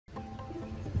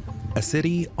A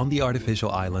city on the artificial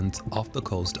islands off the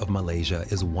coast of Malaysia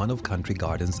is one of Country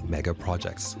Garden's mega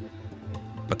projects.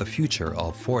 But the future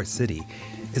of Forest City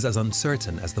is as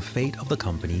uncertain as the fate of the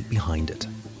company behind it.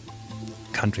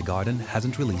 Country Garden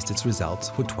hasn't released its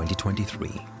results for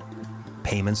 2023.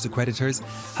 Payments to creditors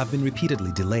have been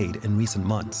repeatedly delayed in recent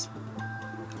months.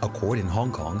 A court in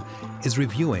Hong Kong is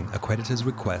reviewing a creditor's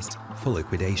request for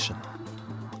liquidation.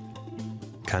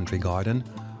 Country Garden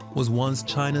was once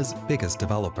China's biggest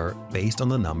developer based on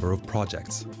the number of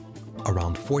projects,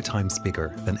 around 4 times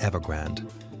bigger than Evergrande,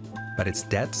 but its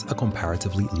debts are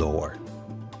comparatively lower.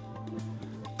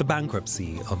 The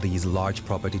bankruptcy of these large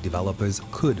property developers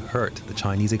could hurt the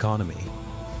Chinese economy.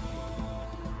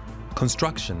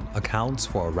 Construction accounts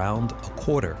for around a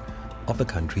quarter of the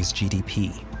country's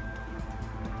GDP.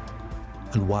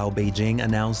 And while Beijing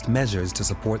announced measures to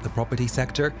support the property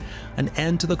sector, an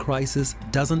end to the crisis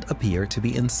doesn't appear to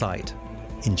be in sight.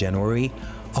 In January,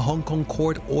 a Hong Kong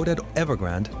court ordered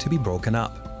Evergrande to be broken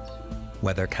up.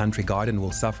 Whether Country Garden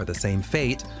will suffer the same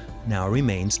fate now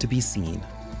remains to be seen.